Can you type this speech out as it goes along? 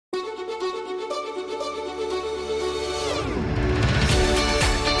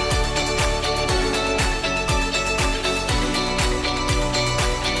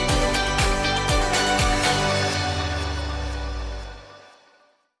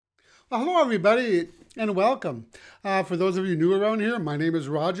Hello, everybody, and welcome. For those of you new around here, my name is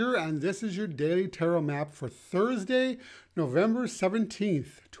Roger, and this is your daily tarot map for Thursday, November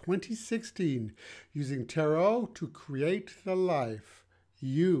 17th, 2016, using tarot to create the life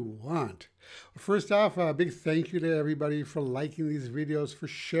you want. First off, a big thank you to everybody for liking these videos, for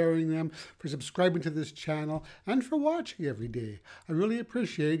sharing them, for subscribing to this channel, and for watching every day. I really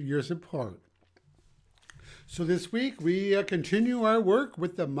appreciate your support. So this week we continue our work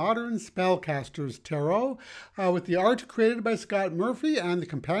with the Modern Spellcasters Tarot with the art created by Scott Murphy and the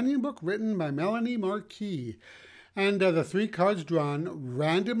companion book written by Melanie Marquis. And the three cards drawn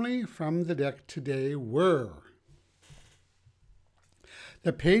randomly from the deck today were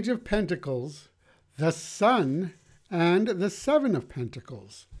the Page of Pentacles, the Sun, and the Seven of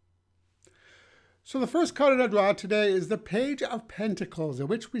Pentacles. So the first card I draw today is the Page of Pentacles, in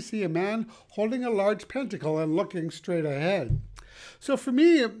which we see a man holding a large pentacle and looking straight ahead. So for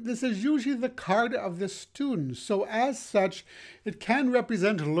me, this is usually the card of the student. So as such, it can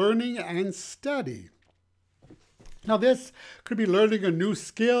represent learning and study. Now this could be learning a new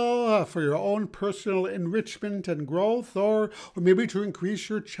skill for your own personal enrichment and growth, or maybe to increase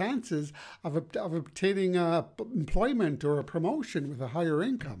your chances of obtaining employment or a promotion with a higher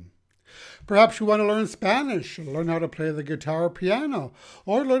income. Perhaps you want to learn Spanish, learn how to play the guitar or piano,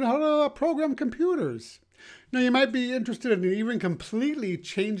 or learn how to program computers. Now, you might be interested in even completely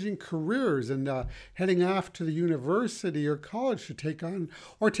changing careers and heading off to the university or college to take on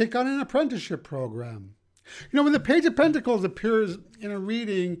an apprenticeship program. You know, when the Page of Pentacles appears in a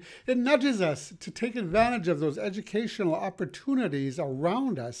reading, it nudges us to take advantage of those educational opportunities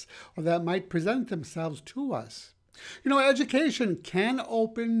around us or that might present themselves to us. You know, education can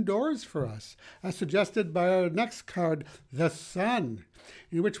open doors for us, as suggested by our next card, the Sun,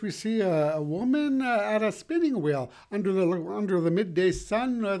 in which we see a woman at a spinning wheel under the midday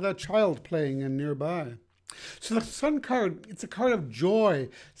sun with a child playing in nearby. So the Sun card, it's a card of joy,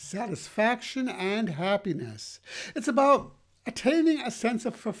 satisfaction, and happiness. It's about attaining a sense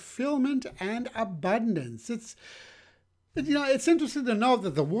of fulfillment and abundance. It's interesting to note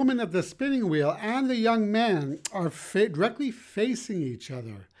that the woman at the spinning wheel and the young man are directly facing each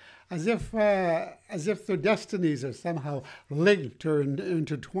other, as if their destinies are somehow linked or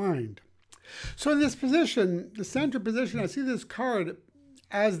intertwined. So in this position, the center position, I see this card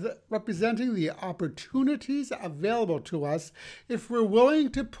as representing the opportunities available to us if we're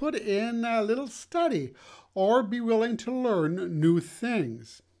willing to put in a little study or be willing to learn new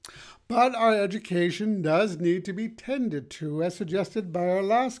things. But our education does need to be tended to, as suggested by our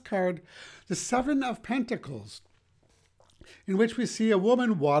last card, the Seven of Pentacles, in which we see a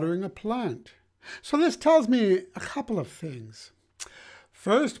woman watering a plant. So this tells me a couple of things.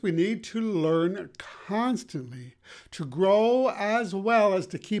 First, we need to learn constantly to grow as well as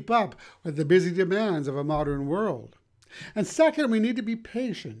to keep up with the busy demands of a modern world. And second, we need to be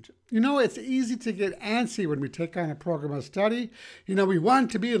patient. You know, it's easy to get antsy when we take on a program of study. You know, we want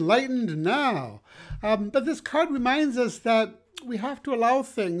to be enlightened now. But this card reminds us that we have to allow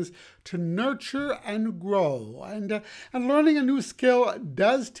things to nurture and grow. And learning a new skill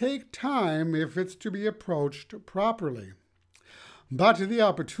does take time if it's to be approached properly. But the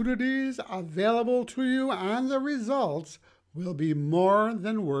opportunities available to you and the results will be more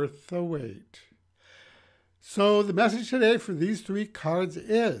than worth the wait. So the message today for these three cards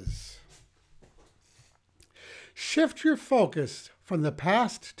is: shift your focus from the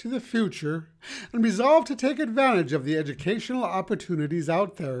past to the future and resolve to take advantage of the educational opportunities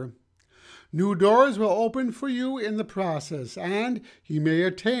out there. New doors will open for you in the process, and you may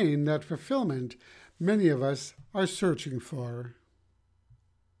attain that fulfillment many of us are searching for.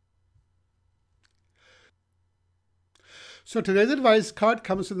 So today's advice card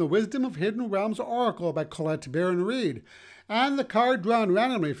comes from the Wisdom of Hidden Realms Oracle by Colette Baron Reed. And the card drawn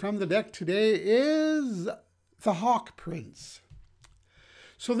randomly from the deck today is the Hawk Prince.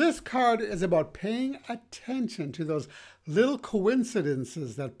 So this card is about paying attention to those little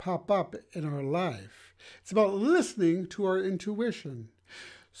coincidences that pop up in our life. It's about listening to our intuition.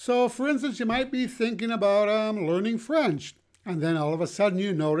 So for instance, you might be thinking about learning French, and then all of a sudden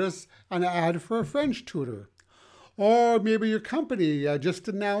you notice an ad for a French tutor. Or maybe your company just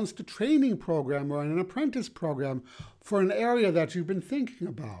announced a training program or an apprentice program for an area that you've been thinking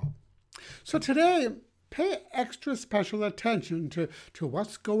about. So today, pay extra special attention to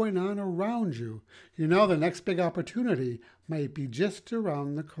what's going on around you. You know, the next big opportunity might be just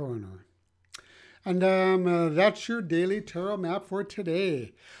around the corner. And that's your daily tarot map for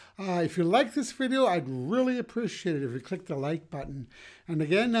today. If you like this video, I'd really appreciate it if you click the like button. And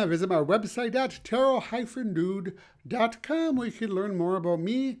again, visit my website at tarot-dude.com where you can learn more about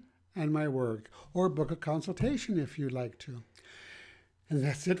me and my work, or book a consultation if you'd like to. And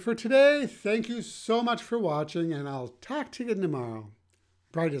that's it for today. Thank you so much for watching, and I'll talk to you tomorrow.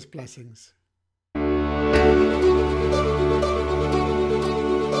 Brightest blessings.